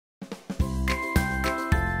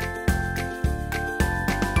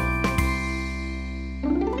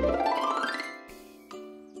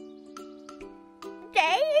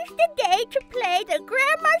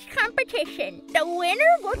competition. The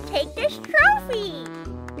winner will take this trophy.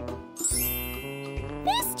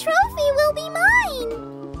 This trophy will be mine.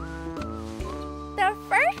 The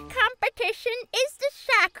first competition is the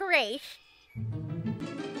sack race.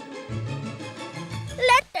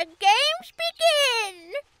 Let the games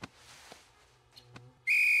begin.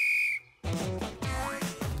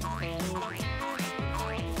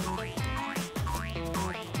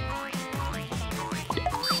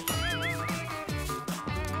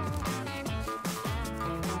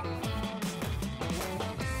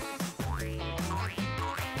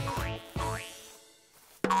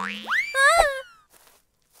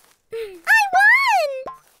 I won!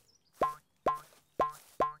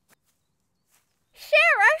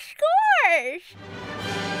 Sara scores!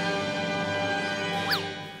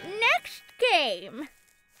 Next game.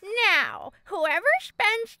 Now, whoever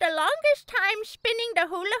spends the longest time spinning the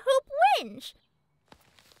hula hoop wins.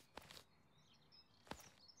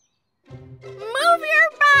 Move your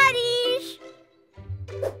bodies!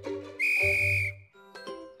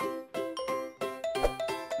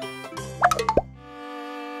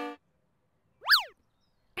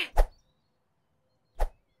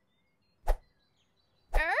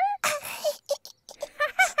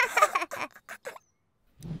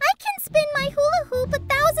 I can spin my hula hoop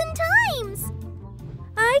 1,000 times.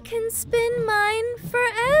 I can spin mine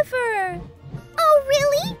forever. Oh,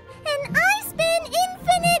 really? And I spin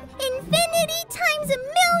infinity times a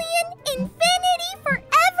million, infinity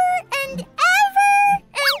forever and ever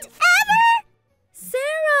and ever.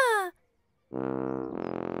 Sara!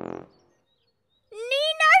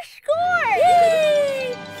 Nina scores!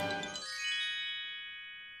 Yay!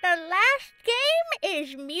 The last game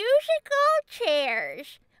is musical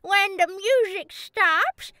chairs. When the music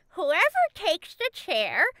stops, whoever takes the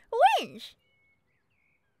chair wins.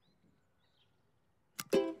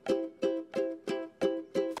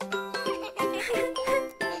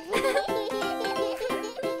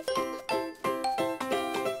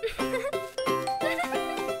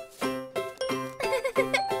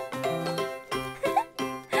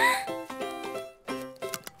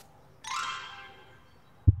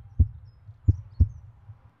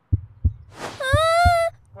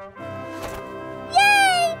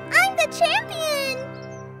 Yay! I'm the champion!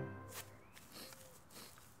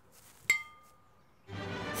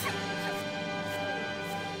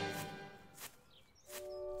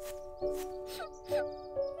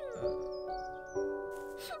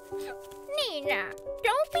 Nina,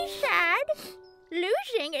 don't be sad.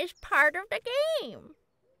 Losing is part of the game.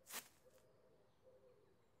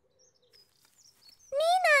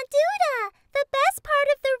 Nina, Duda, the best part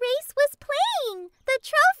of the race was playing. The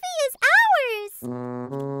trophy is ours.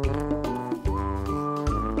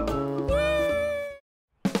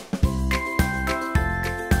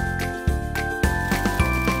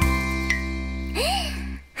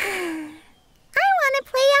 I want to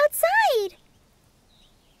play outside.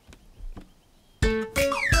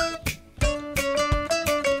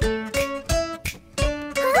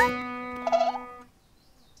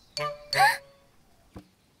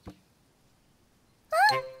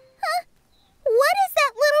 What is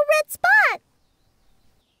that little red spot?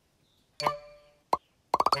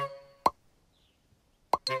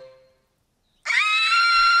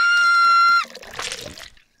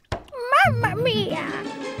 Mamma mia!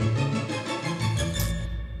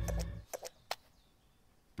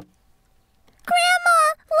 Grandma,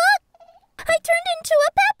 look! I turned into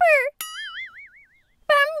a pepper.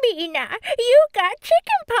 Bambina, you got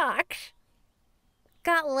chicken pox.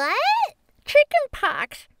 Got what? Chicken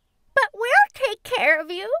pox. But we'll take care of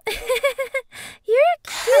you. You're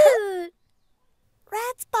cute.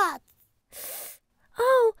 Red spots.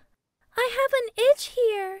 Oh, I have an itch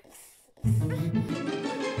here.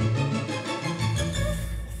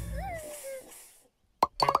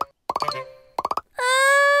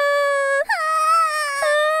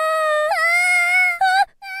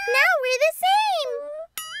 Now we're the same.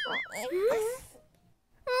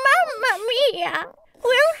 Mamma mia!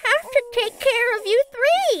 We'll have to take care of you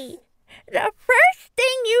three. The first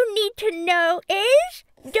thing you need to know is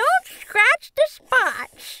don't scratch the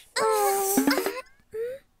spots.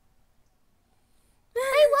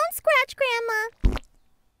 I won't scratch, Grandma.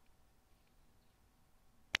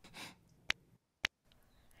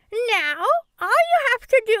 Now, all you have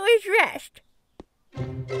to do is rest.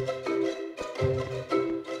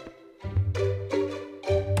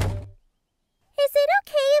 Is it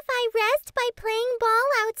okay if I rest by playing ball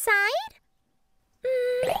outside?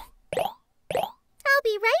 I'll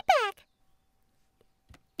be right back.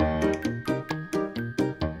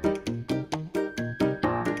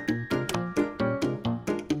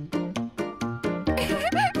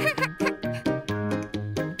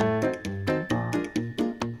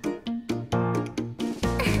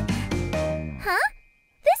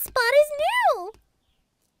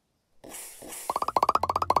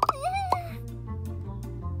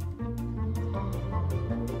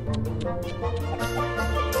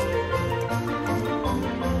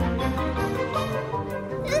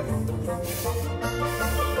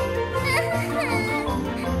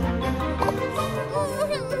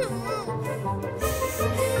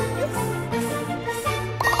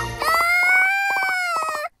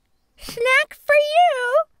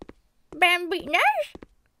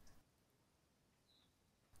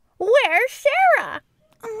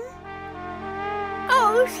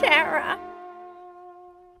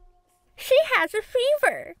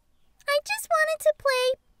 I just wanted to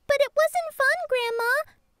play, but it wasn't fun, Grandma.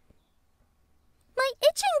 My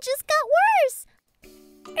itching just got worse.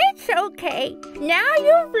 It's okay. Now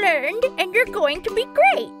you've learned and you're going to be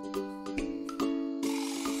great.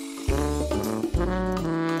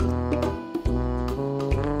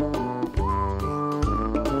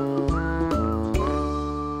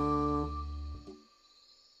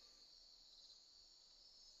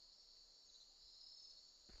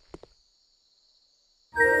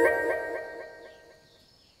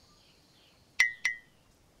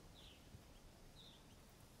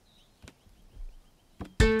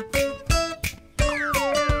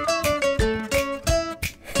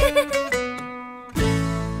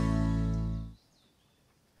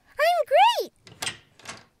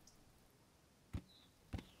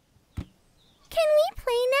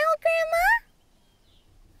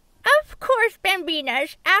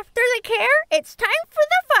 Bambinas, after the care, it's time for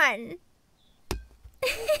the fun.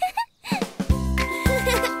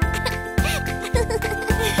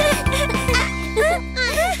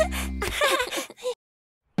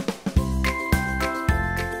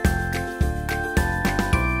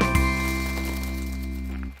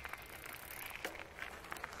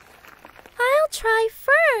 I'll try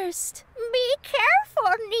first. Be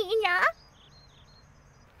careful, Nina.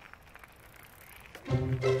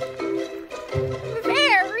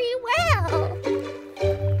 Very well.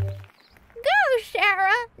 Go,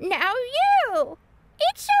 Sara. Now you.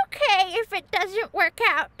 It's okay if it doesn't work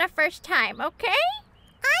out the first time, okay?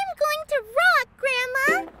 I'm going to rock, Grandma.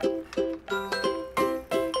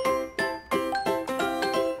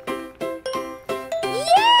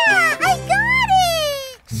 Yeah, I got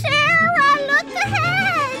it! Sara, look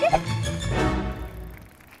ahead!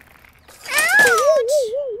 Ouch!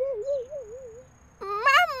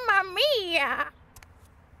 Mamma mia!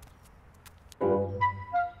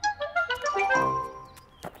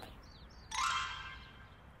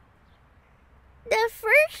 The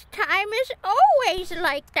first time is always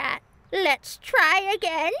like that. Let's try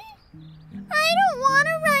again. I don't want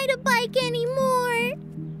to ride a bike anymore.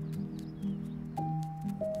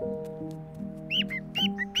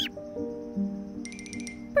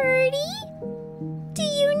 Birdie, do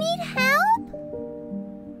you need help?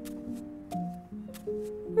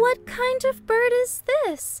 What kind of bird is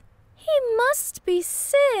this? He must be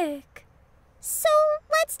sick. So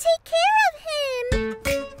let's take care of him.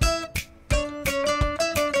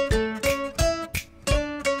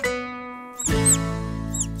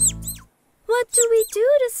 What do we do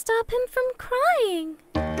to stop him from crying?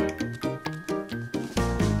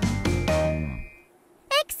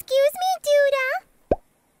 Excuse me, Duda.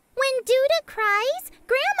 When Duda cries,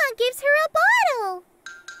 Grandma gives her a bottle.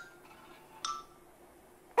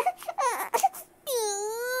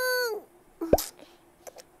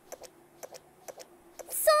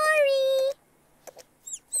 Sorry.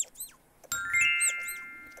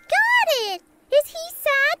 Got it! Is he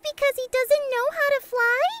sad because he doesn't know how to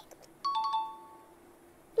fly?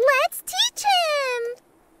 Let's teach him!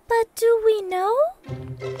 But do we know?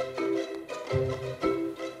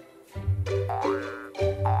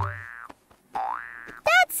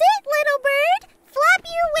 That's it, little bird! Flap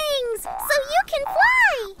your wings so you can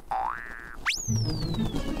fly!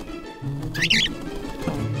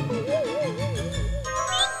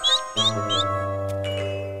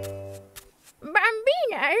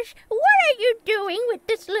 Bambinas, what are you doing with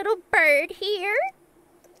this little bird here?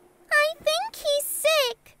 I think he's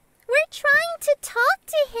sick. We're trying to talk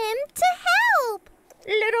to him to help.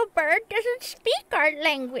 Little bird doesn't speak our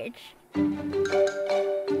language.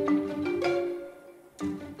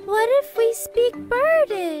 What if we speak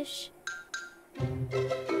birdish?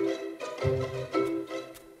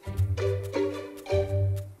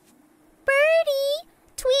 Birdie,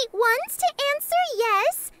 tweet once to answer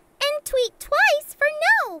yes and tweet twice for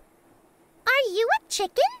no. Are you a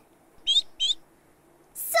chicken?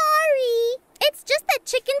 Sorry, it's just that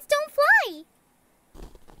chickens don't fly.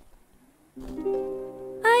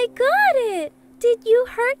 I got it! Did you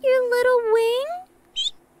hurt your little wing?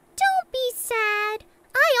 Don't be sad.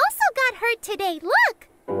 I also got hurt today, look!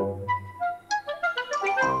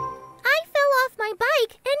 I fell off my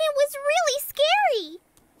bike and it was really scary.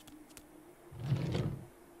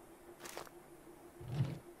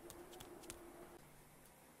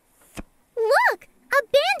 Look! A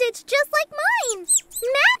bandage just like mine!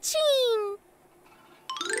 Matching!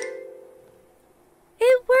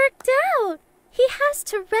 It worked out! He has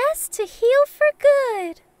to rest to heal for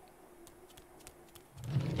good.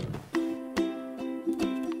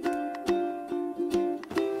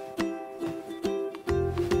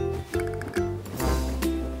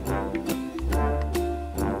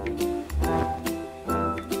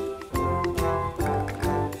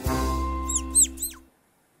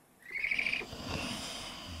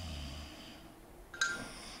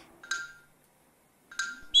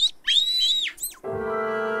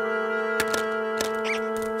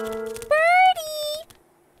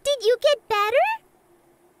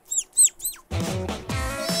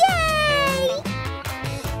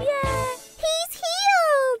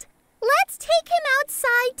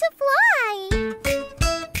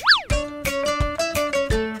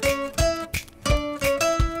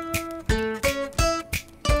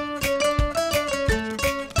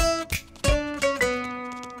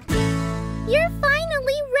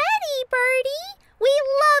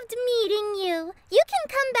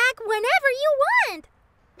 you want?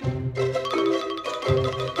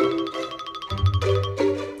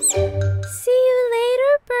 See you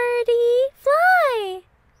later, birdie. Fly!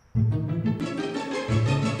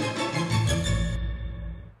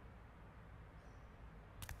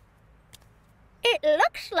 It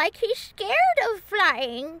looks like he's scared of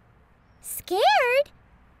flying. Scared?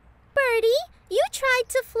 Birdie, you tried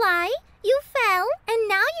to fly, you fell, and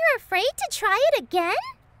now you're afraid to try it again?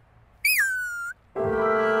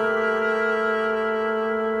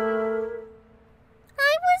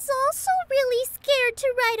 I was also really scared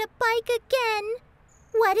to ride a bike again.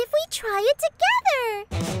 What if we try it together?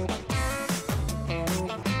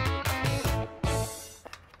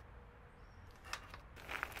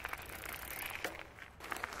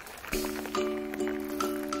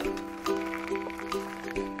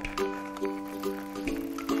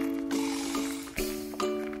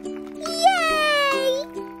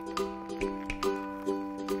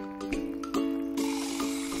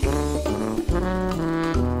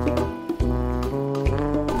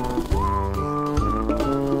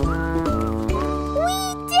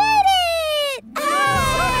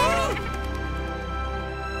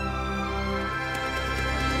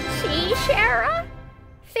 Sara,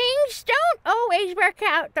 things don't always work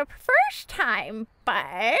out the first time,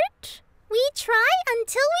 but... We try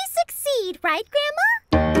until we succeed, right, Grandma?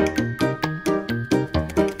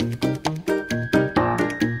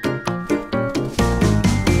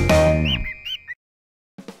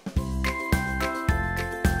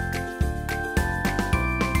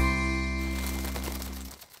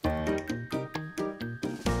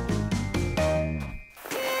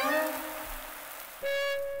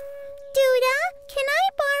 Can I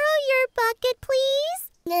borrow your bucket, please?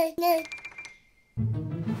 No.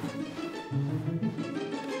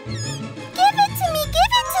 Give it to me!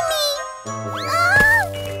 Give it to me!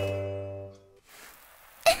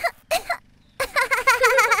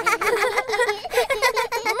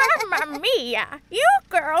 Mamma mia! You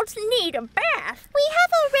girls need a bath. We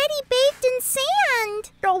have already bathed in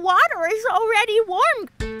sand. The water is already warm.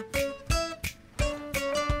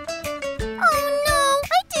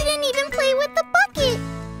 Play with the bucket.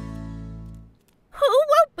 Who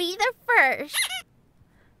will be the first?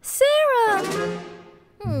 Sara!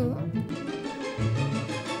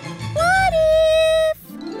 What if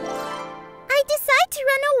I decide to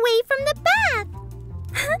run away from the bath?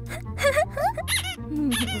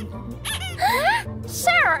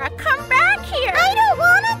 Sara, come back here. I don't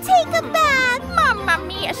want to take a bath. Mamma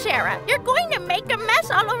mia, Sara. You're going to make a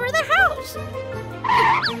mess all over the house.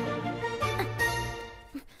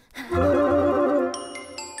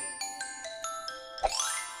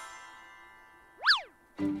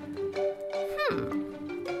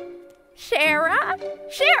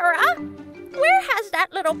 Sara, where has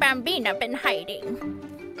that little bambina been hiding?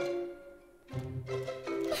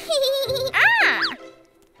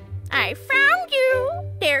 I found you.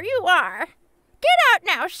 There you are. Get out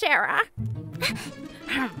now, Sara.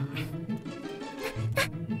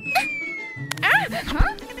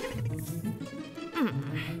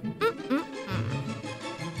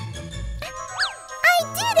 I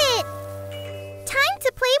did it! Time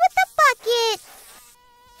to play with the bucket.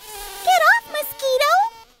 Get off, mosquito!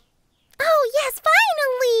 Oh, yes,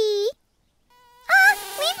 finally!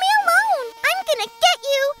 Leave me alone! I'm gonna get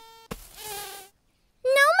you!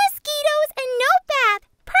 No mosquitoes and no bath!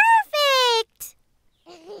 Perfect!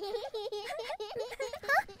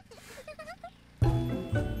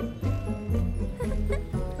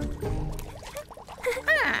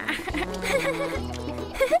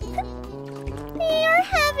 We are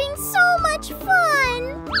having so much fun!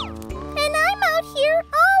 And I'm out here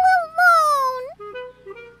all alone!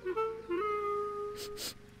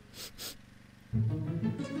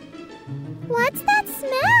 What's that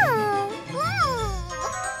smell?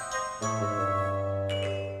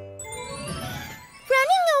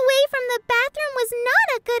 Running away from the bathroom was not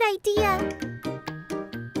a good idea.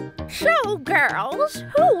 So, girls,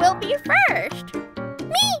 who will be first?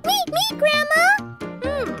 Me, Grandma!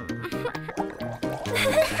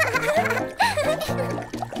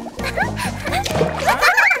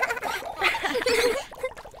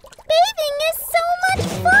 Bathing is so much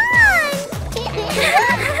fun!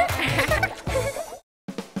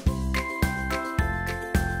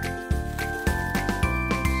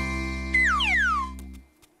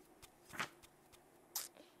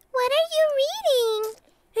 What are you reading?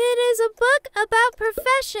 It is a book about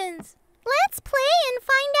professions.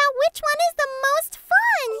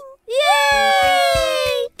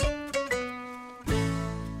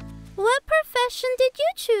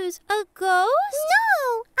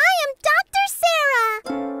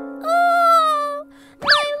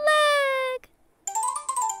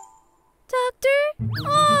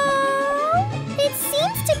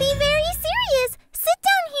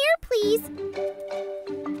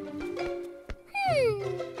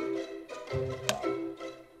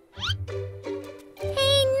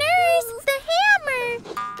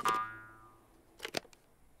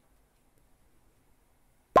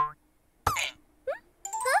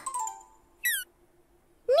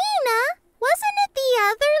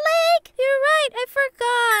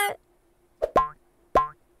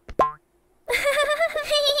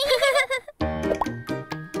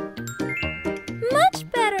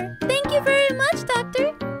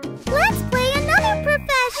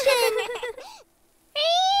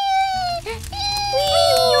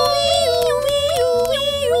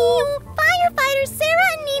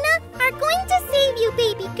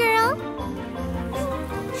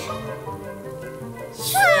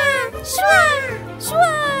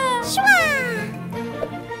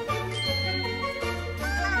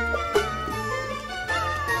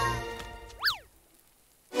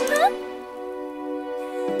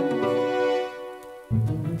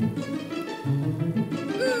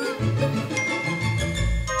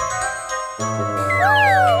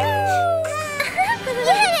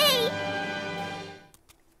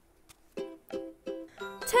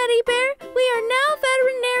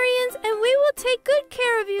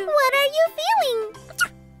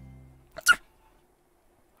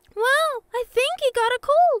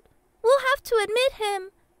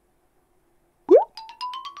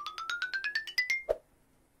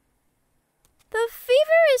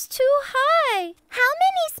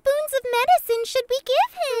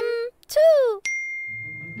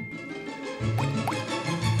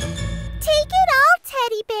 Take it all,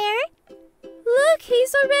 Teddy Bear. Look,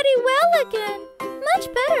 he's already well again. Much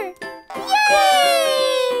better.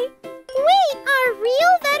 Yay! Wait, are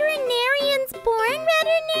real veterinarians born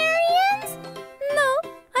veterinarians? No,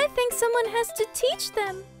 I think someone has to teach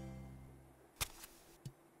them.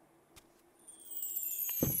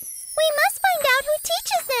 We must find out who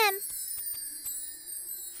teaches them.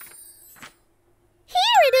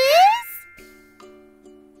 Here it is!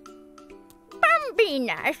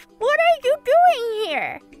 Bambinas, what are you doing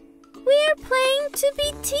here? We are playing to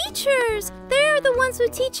be teachers. They are the ones who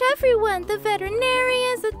teach everyone, the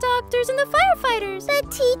veterinarians, the doctors, and the firefighters. The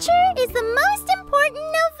teacher is the most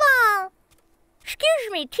important of all. Excuse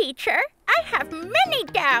me, teacher. I have many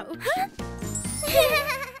doubts.